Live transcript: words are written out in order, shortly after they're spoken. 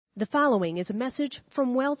The following is a message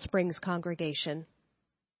from Wellsprings Congregation.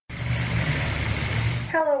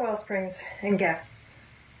 Hello, Wellsprings and guests.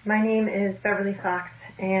 My name is Beverly Fox,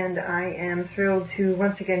 and I am thrilled to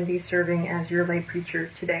once again be serving as your lay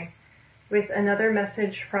preacher today with another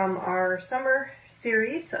message from our summer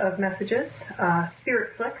series of messages,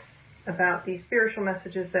 SpiritFlix, about the spiritual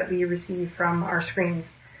messages that we receive from our screens,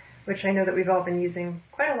 which I know that we've all been using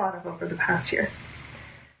quite a lot of over the past year.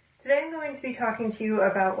 Today I'm going to be talking to you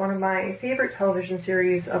about one of my favorite television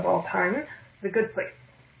series of all time, The Good Place.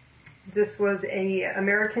 This was an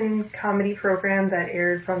American comedy program that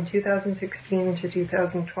aired from 2016 to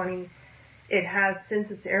 2020. It has,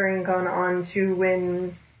 since its airing, gone on to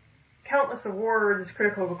win countless awards,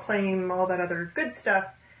 critical acclaim, all that other good stuff.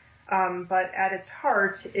 But at its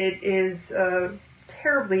heart, it is a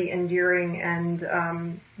terribly endearing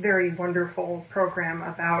and very wonderful program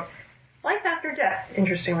about life after death,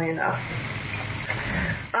 interestingly enough.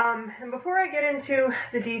 And before I get into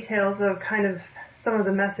the details of kind of some of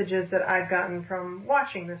the messages that I've gotten from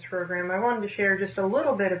watching this program, I wanted to share just a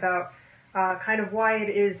little bit about kind of why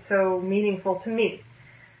it is so meaningful to me.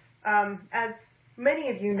 As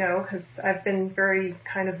many of you know, because I've been very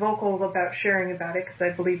kind of vocal about sharing about it, because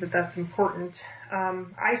I believe that that's important,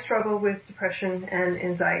 I struggle with depression and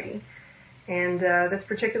anxiety. And this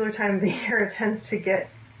particular time of the year tends to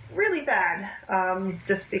get really bad,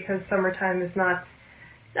 just because summertime is not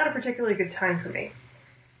a particularly good time for me.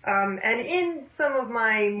 And in some of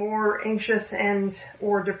my more anxious and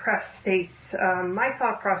or depressed states, my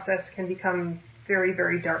thought process can become very,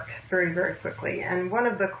 very dark very, very quickly. And one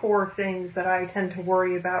of the core things that I tend to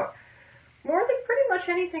worry about more than pretty much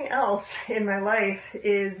anything else in my life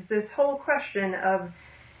is this whole question of,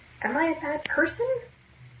 am I a bad person?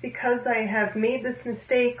 Because I have made this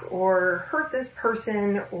mistake or hurt this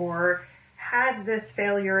person or had this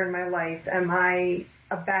failure in my life, am I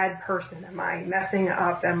a bad person? Am I messing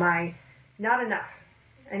up? Am I not enough?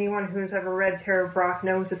 Anyone who's ever read Tara Brach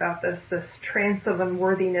knows about this trance of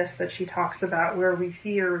unworthiness that she talks about, where we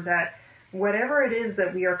fear that whatever it is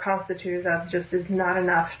that we are constituted of just is not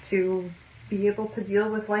enough to be able to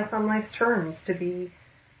deal with life on life's terms, to be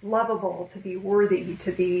lovable, to be worthy,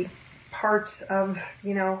 to be part of,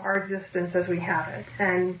 our existence as we have it.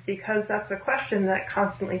 And because that's a question that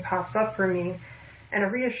constantly pops up for me and a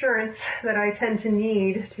reassurance that I tend to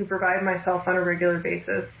need to provide myself on a regular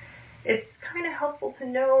basis, it's kind of helpful to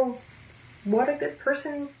know what a good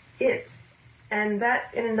person is. And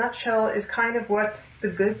that, in a nutshell, is kind of what The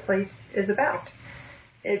Good Place is about.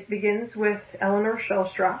 It begins with Eleanor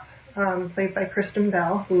Shellstrop, played by Kristen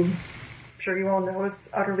Bell, who I'm sure you all know is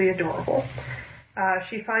utterly adorable.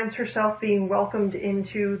 She finds herself being welcomed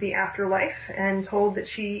into the afterlife and told that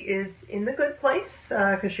she is in the good place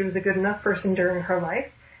because she was a good enough person during her life.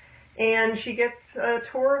 And she gets a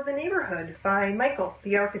tour of the neighborhood by Michael,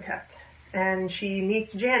 the architect. And she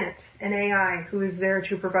meets Janet, an AI, who is there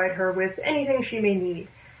to provide her with anything she may need.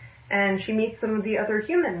 And she meets some of the other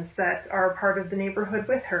humans that are part of the neighborhood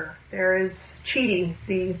with her. There is Chidi,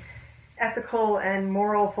 the ethical and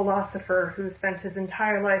moral philosopher who spent his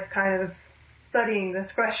entire life kind of studying this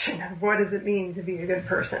question of what does it mean to be a good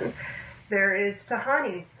person. There is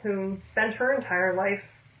Tahani, who spent her entire life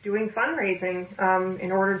doing fundraising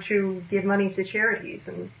in order to give money to charities.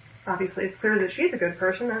 And obviously it's clear that she's a good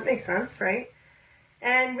person. That makes sense, right?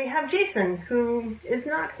 And we have Jason, who is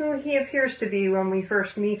not who he appears to be when we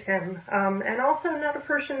first meet him, and also not a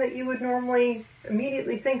person that you would normally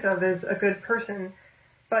immediately think of as a good person,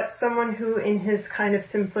 but someone who, in his kind of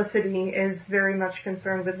simplicity, is very much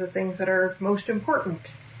concerned with the things that are most important.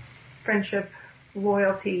 Friendship,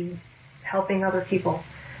 loyalty, helping other people.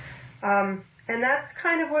 And that's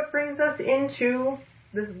kind of what brings us into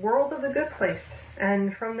this world of The Good Place.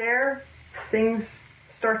 And from there, things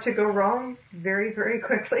start to go wrong very, very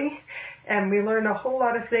quickly. And we learn a whole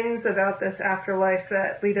lot of things about this afterlife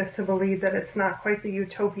that lead us to believe that it's not quite the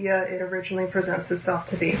utopia it originally presents itself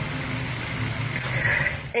to be.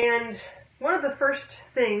 And one of the first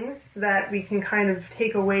things that we can kind of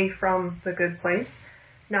take away from The Good Place,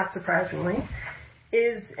 not surprisingly,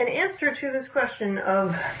 is an answer to this question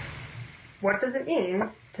of what does it mean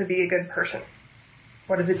to be a good person?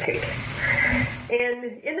 What does it take?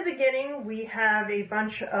 And in the beginning, we have a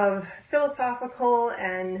bunch of philosophical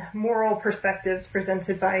and moral perspectives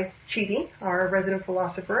presented by Chidi, our resident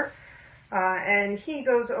philosopher. And he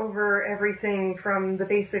goes over everything from the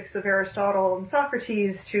basics of Aristotle and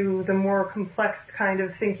Socrates to the more complex kind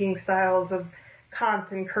of thinking styles of Kant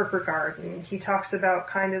and Kierkegaard. And he talks about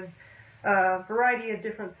kind of a variety of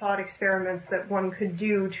different thought experiments that one could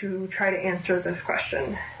do to try to answer this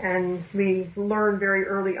question. And we learn very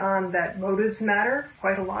early on that motives matter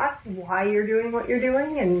quite a lot, why you're doing what you're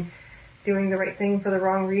doing, and doing the right thing for the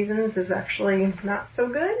wrong reasons is actually not so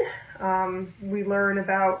good. We learn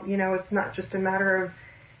about, it's not just a matter of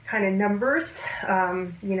kind of numbers,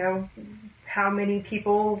 how many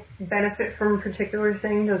people benefit from a particular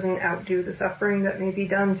thing doesn't outdo the suffering that may be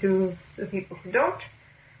done to the people who don't.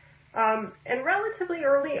 And relatively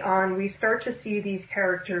early on, we start to see these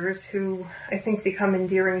characters who I think become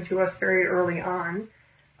endearing to us very early on,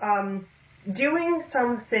 doing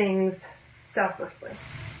some things selflessly,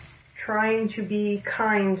 trying to be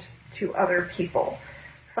kind to other people,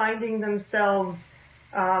 finding themselves,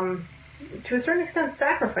 to a certain extent,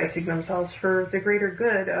 sacrificing themselves for the greater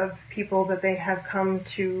good of people that they have come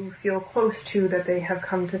to feel close to, that they have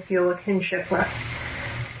come to feel a kinship with.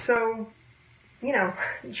 So,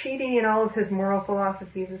 cheating and all of his moral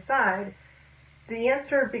philosophies aside, the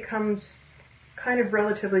answer becomes kind of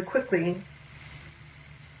relatively quickly,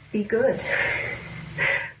 be good.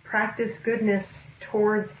 Practice goodness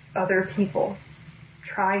towards other people.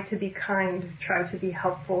 Try to be kind, try to be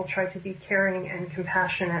helpful, try to be caring and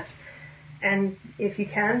compassionate. And if you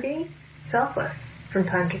can be, selfless from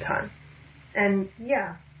time to time. And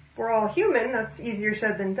yeah, we're all human, that's easier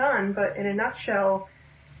said than done, but in a nutshell,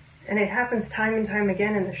 and it happens time and time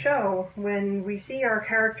again in the show, when we see our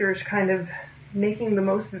characters kind of making the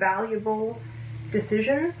most valuable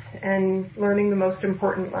decisions and learning the most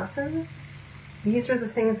important lessons, these are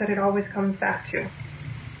the things that it always comes back to.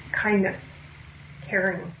 Kindness,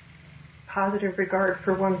 caring, positive regard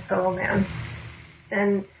for one's fellow man.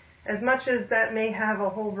 And as much as that may have a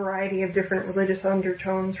whole variety of different religious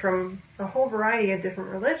undertones from a whole variety of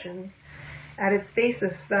different religions, at its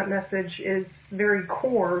basis, that message is very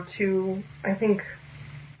core to, I think,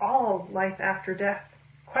 all life after death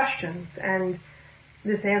questions and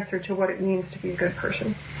this answer to what it means to be a good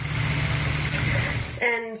person.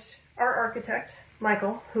 And our architect,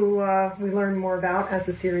 Michael, who we learn more about as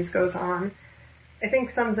the series goes on, I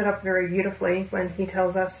think sums it up very beautifully when he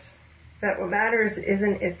tells us that what matters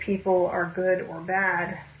isn't if people are good or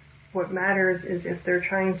bad. What matters is if they're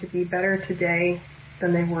trying to be better today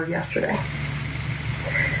than they were yesterday.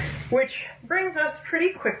 Which brings us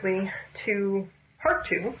pretty quickly to part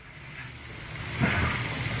 2.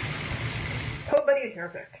 Nobody's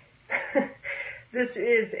perfect. This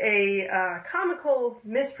is a comical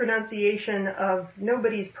mispronunciation of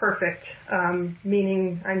nobody's perfect,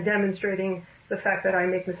 meaning I'm demonstrating the fact that I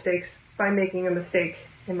make mistakes by making a mistake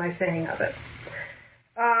in my saying of it.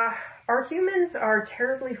 Our humans are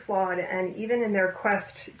terribly flawed, and even in their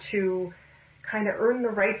quest to kind of earn the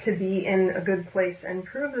right to be in a good place and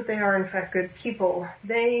prove that they are in fact good people,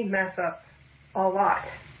 they mess up a lot.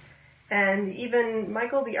 And even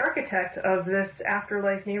Michael, the architect of this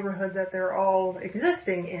afterlife neighborhood that they're all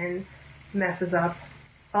existing in, messes up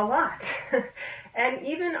a lot. And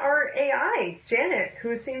even our AI, Janet,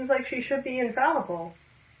 who seems like she should be infallible,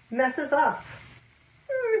 messes up.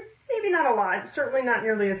 Maybe not a lot, certainly not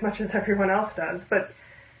nearly as much as everyone else does, but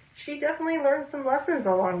she definitely learns some lessons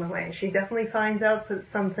along the way. She definitely finds out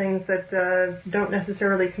some things that don't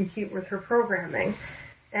necessarily compute with her programming.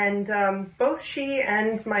 And both she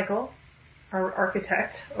and Michael, our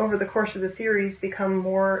architect, over the course of the series become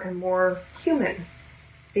more and more human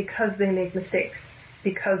because they make mistakes,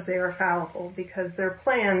 because they are fallible, because their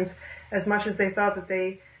plans, as much as they thought that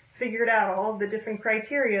they figured out all of the different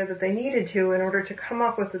criteria that they needed to in order to come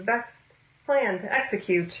up with the best plan to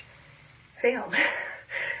execute, failed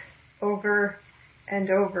over and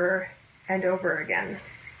over and over again.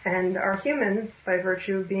 And our humans, by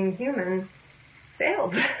virtue of being human,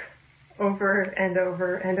 failed over and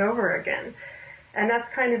over and over again. And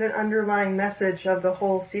that's kind of an underlying message of the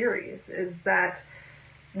whole series, is that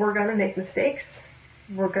we're going to make mistakes.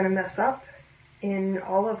 We're going to mess up. In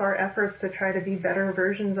all of our efforts to try to be better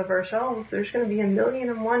versions of ourselves, there's going to be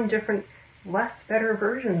 1,000,001 different less better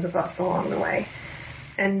versions of us along the way.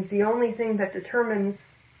 And the only thing that determines,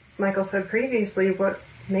 as Michael said previously, what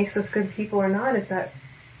makes us good people or not is that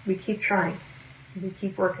we keep trying. We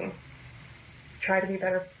keep working. We try to be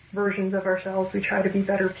better versions of ourselves. We try to be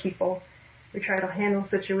better people. We try to handle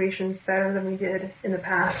situations better than we did in the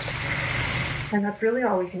past. And that's really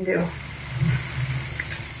all we can do.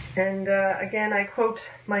 And again, I quote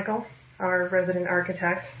Michael, our resident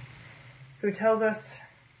architect, who tells us,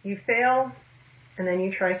 you fail, and then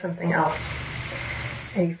you try something else.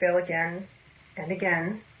 And you fail again, and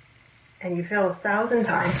again, and you fail 1,000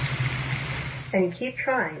 times. And you keep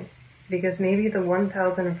trying, because maybe the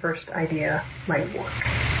 1,001st idea might work.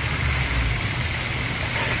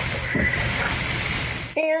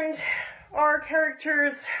 And our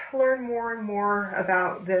characters learn more and more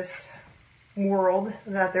about this world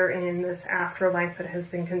that they're in, this afterlife that has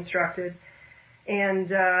been constructed. And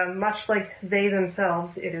much like they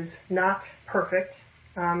themselves, it is not perfect.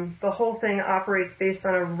 The whole thing operates based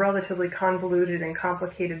on a relatively convoluted and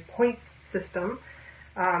complicated points system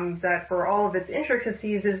that, for all of its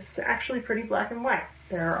intricacies, is actually pretty black and white.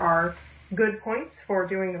 There are good points for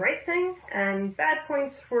doing the right thing and bad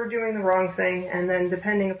points for doing the wrong thing, and then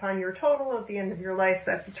depending upon your total at the end of your life,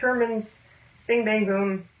 that determines bing, bang,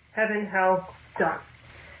 boom, heaven, hell, done.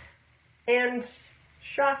 And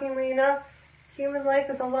shockingly enough, human life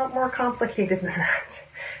is a lot more complicated than that.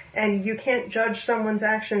 And you can't judge someone's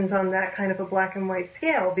actions on that kind of a black and white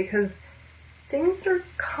scale because things are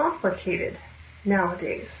complicated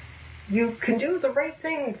nowadays. You can do the right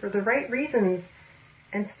thing for the right reasons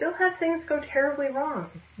and still have things go terribly wrong.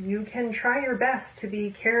 You can try your best to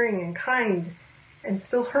be caring and kind and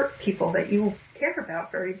still hurt people that you care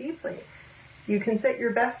about very deeply. You can set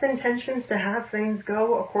your best intentions to have things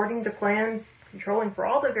go according to plan, controlling for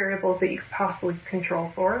all the variables that you could possibly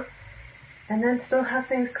control for, and then still have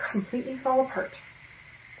things completely fall apart.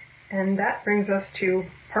 And that brings us to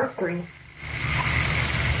part 3,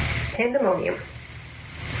 pandemonium.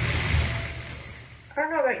 I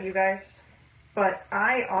don't know about you guys, but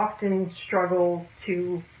I often struggle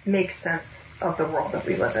to make sense of the world that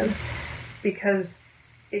we live in because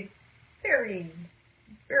it very,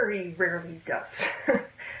 very rarely does.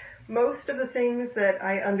 Most of the things that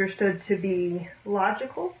I understood to be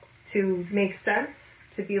logical, to make sense,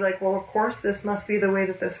 to be like, well, of course, this must be the way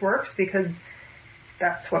that this works because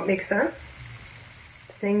that's what makes sense.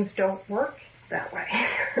 Things don't work that way.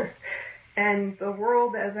 And the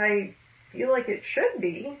world, as I feel like it should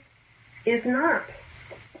be, is not.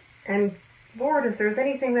 And Lord, if there's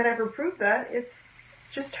anything that ever proved that, it's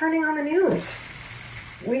just turning on the news.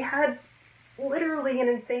 We had literally an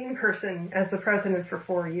insane person as the president for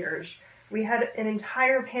 4 years. We had an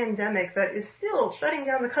entire pandemic that is still shutting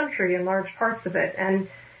down the country in large parts of it. And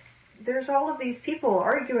there's all of these people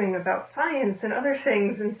arguing about science and other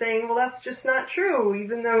things and saying, well, that's just not true,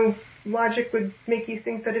 even though logic would make you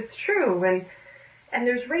think that it's true. And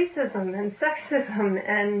there's racism and sexism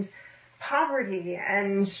and poverty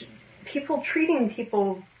and people treating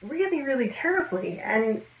people really, really terribly.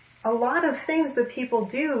 And a lot of things that people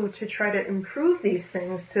do to try to improve these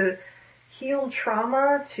things, to heal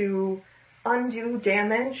trauma, to undo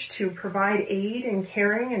damage, to provide aid and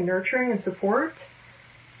caring and nurturing and support,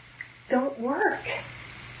 don't work.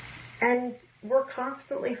 And we're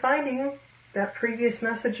constantly finding that previous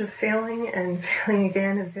message of failing and failing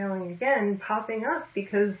again and failing again popping up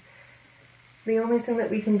because the only thing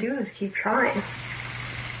that we can do is keep trying.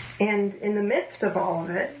 And in the midst of all of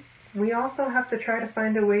it, we also have to try to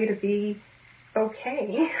find a way to be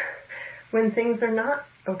okay when things are not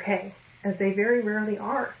okay, as they very rarely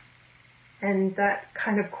are. And that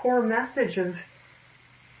kind of core message of,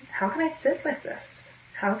 how can I sit with this?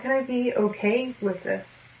 How can I be okay with this?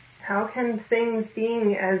 How can things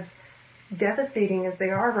being as devastating as they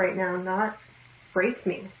are right now not break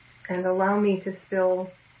me and allow me to still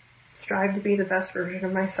strive to be the best version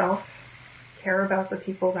of myself, care about the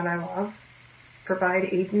people that I love, provide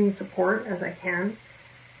aid and support as I can,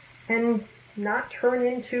 and not turn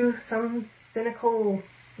into some cynical,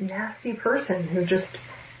 nasty person who just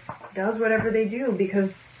does whatever they do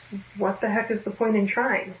because what the heck is the point in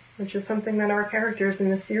trying? Which is something that our characters in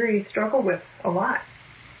the series struggle with a lot.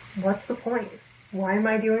 What's the point? Why am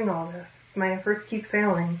I doing all this? My efforts keep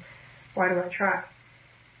failing. Why do I try?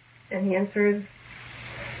 And the answer is,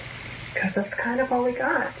 because that's kind of all we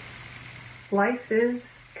got. Life is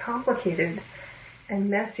complicated and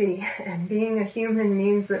messy, and being a human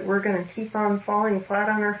means that we're going to keep on falling flat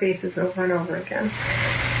on our faces over and over again.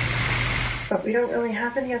 But we don't really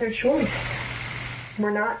have any other choice.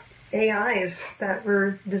 We're not AIs that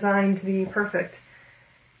were designed to be perfect.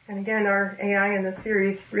 And again, our AI in this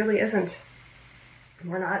series really isn't.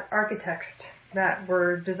 We're not architects that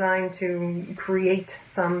were designed to create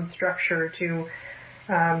some structure to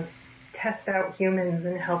test out humans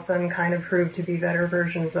and help them kind of prove to be better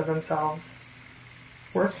versions of themselves.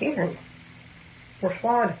 We're human. We're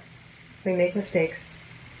flawed. We make mistakes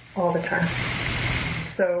all the time.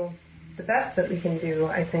 So the best that we can do,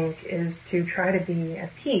 I think, is to try to be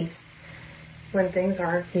at peace when things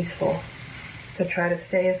aren't peaceful, to try to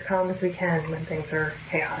stay as calm as we can when things are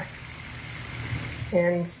chaotic.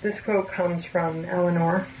 And this quote comes from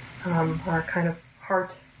Eleanor, our kind of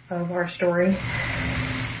heart of our story,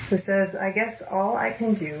 who says, "I guess all I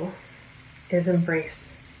can do is embrace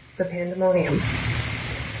the pandemonium.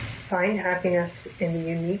 Find happiness in the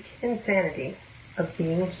unique insanity of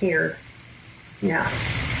being here now.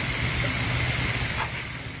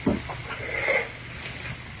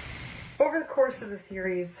 Over the course of the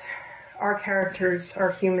series, our characters,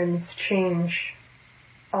 our humans, change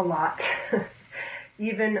a lot.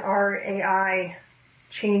 Even our AI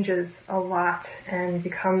changes a lot and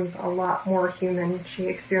becomes a lot more human. She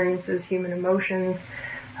experiences human emotions.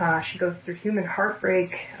 She goes through human heartbreak.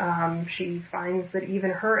 She finds that even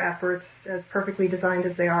her efforts, as perfectly designed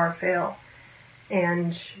as they are, fail.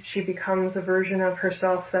 And she becomes a version of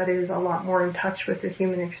herself that is a lot more in touch with the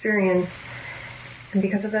human experience. And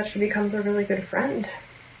because of that, she becomes a really good friend.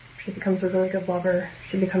 She becomes a really good lover.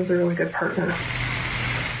 She becomes a really good partner.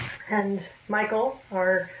 And Michael,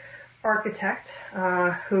 our architect,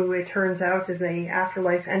 who it turns out is an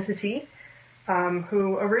afterlife entity,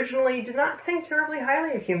 who originally did not think terribly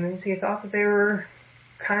highly of humans. He thought that they were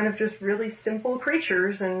kind of just really simple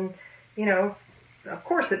creatures, and, you know, of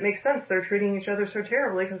course it makes sense they're treating each other so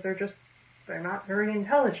terribly because they're not very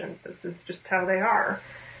intelligent. This is just how they are.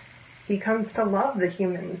 He comes to love the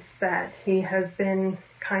humans that he has been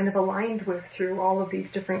kind of aligned with through all of these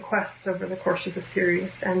different quests over the course of the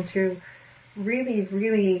series, and to really,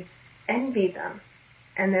 really envy them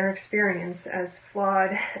and their experience, as flawed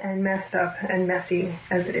and messed up and messy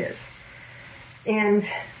as it is. And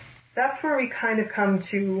that's where we kind of come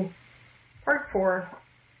to part 4.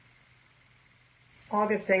 All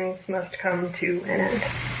good things must come to an end.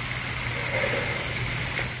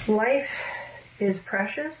 Life is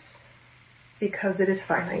precious because it is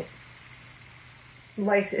finite.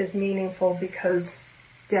 Life is meaningful because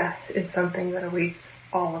death is something that awaits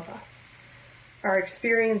all of us. Our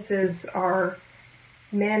experiences are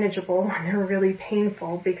manageable and they're really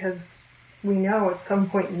painful because we know at some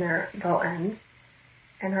point in there they'll end.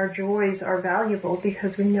 And our joys are valuable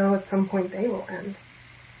because we know at some point they will end.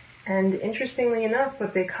 And interestingly enough,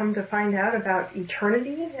 what they come to find out about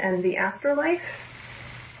eternity and the afterlife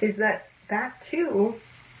is that that too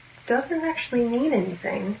doesn't actually mean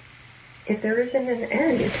anything if there isn't an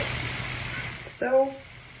end. So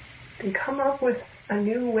they come up with a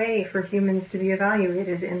new way for humans to be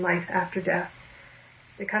evaluated in life after death.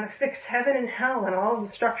 They kind of fix heaven and hell and all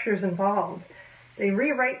the structures involved. They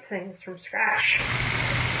rewrite things from scratch.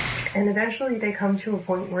 And eventually they come to a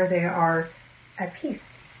point where they are at peace.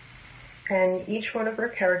 And each one of our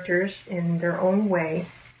characters, in their own way,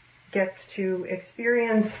 gets to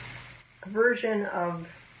experience a version of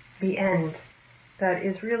the end that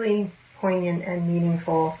is really poignant and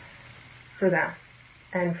meaningful for them,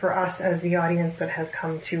 and for us as the audience that has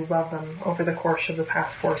come to love them over the course of the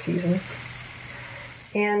past 4 seasons.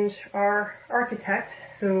 And our architect,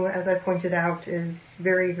 who, as I pointed out, is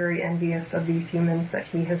very, very envious of these humans that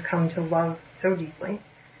he has come to love so deeply,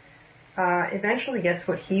 eventually gets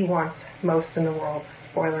what he wants most in the world.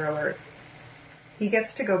 Spoiler alert. He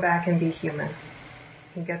gets to go back and be human.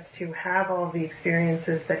 He gets to have all of the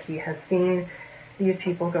experiences that he has seen these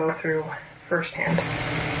people go through firsthand.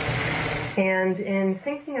 And in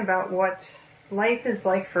thinking about what life is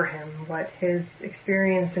like for him, what his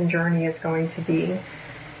experience and journey is going to be,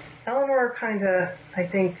 Eleanor kind of, I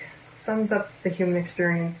think, sums up the human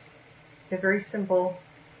experience in a very simple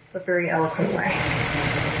but very eloquent way.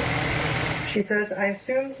 She says, I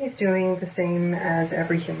assume he's doing the same as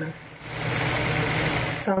every human.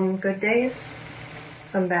 Some good days,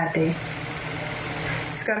 some bad days.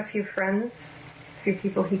 He's got a few friends, a few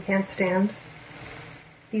people he can't stand.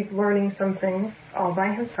 He's learning some things all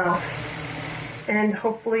by himself, and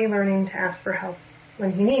hopefully learning to ask for help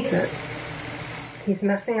when he needs it. He's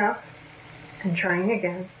messing up and trying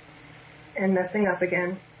again and messing up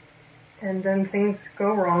again, and then things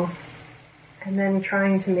go wrong, and then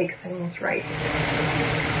trying to make things right.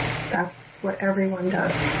 That's what everyone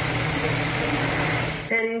does.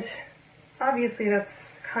 And obviously that's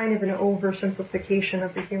kind of an oversimplification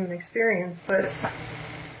of the human experience, but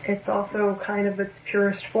it's also kind of its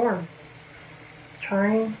purest form.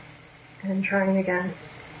 Trying and trying again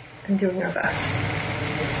and doing our best.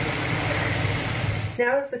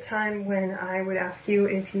 Now is the time when I would ask you,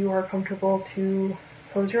 if you are comfortable, to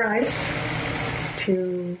close your eyes,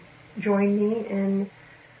 to join me in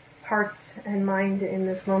hearts and mind in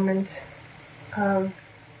this moment of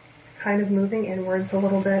kind of moving inwards a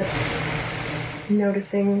little bit,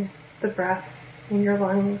 noticing the breath in your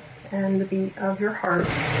lungs and the beat of your heart,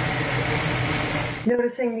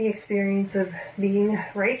 noticing the experience of being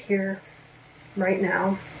right here, right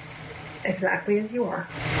now, exactly as you are.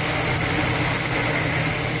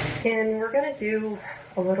 And we're going to do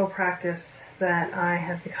a little practice that I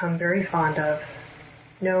have become very fond of,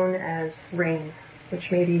 known as RAIN, which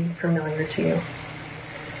may be familiar to you.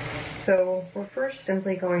 So we're first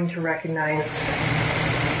simply going to recognize,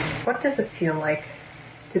 what does it feel like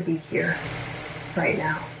to be here right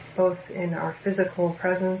now, both in our physical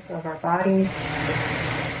presence of our bodies,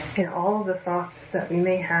 in all of the thoughts that we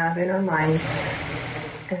may have in our minds,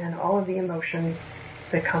 and all of the emotions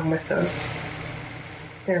that come with those.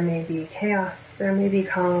 There may be chaos, there may be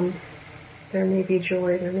calm, there may be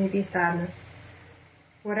joy, there may be sadness.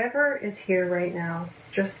 Whatever is here right now,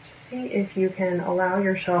 just see if you can allow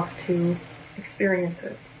yourself to experience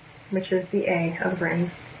it, which is the A of the brain.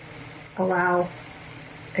 Allow,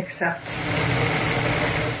 accept.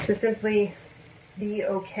 To simply be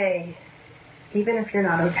okay, even if you're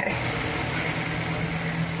not okay.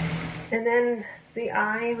 And then the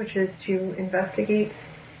I, which is to investigate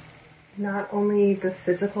not only the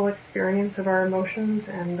physical experience of our emotions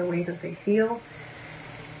and the way that they feel,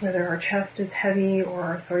 whether our chest is heavy or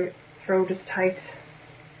our throat is tight,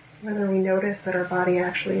 whether we notice that our body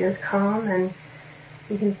actually is calm and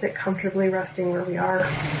we can sit comfortably resting where we are,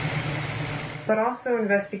 but also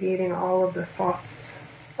investigating all of the thoughts,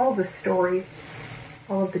 all the stories,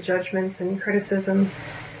 all of the judgments and criticism,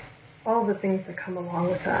 all the things that come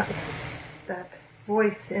along with that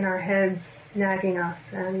voice in our heads nagging us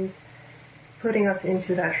and putting us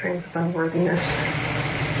into that trance of unworthiness.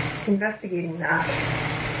 Investigating that.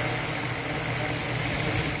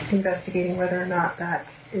 Investigating whether or not that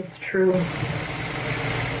is true.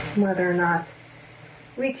 Whether or not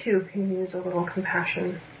we too can use a little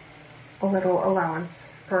compassion, a little allowance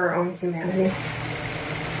for our own humanity.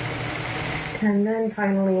 And then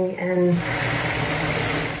finally,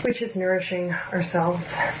 which is nourishing ourselves.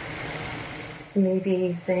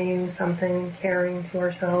 Maybe saying something caring to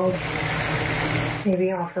ourselves.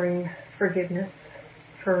 Maybe offering forgiveness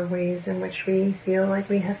for ways in which we feel like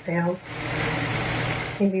we have failed.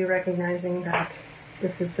 Maybe recognizing that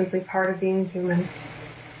this is simply part of being human,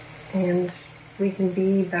 and we can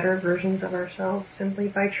be better versions of ourselves simply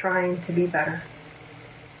by trying to be better,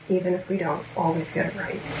 even if we don't always get it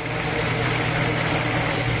right.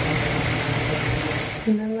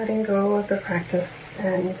 And then letting go of the practice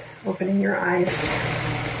and opening your eyes.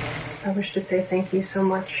 I wish to say thank you so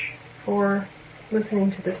much for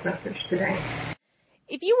listening to this message today.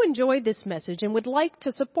 If you enjoyed this message and would like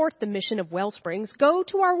to support the mission of Wellsprings, go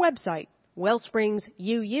to our website,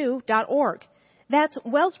 wellspringsuu.org. That's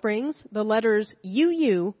Wellsprings, the letters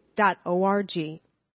uu.org.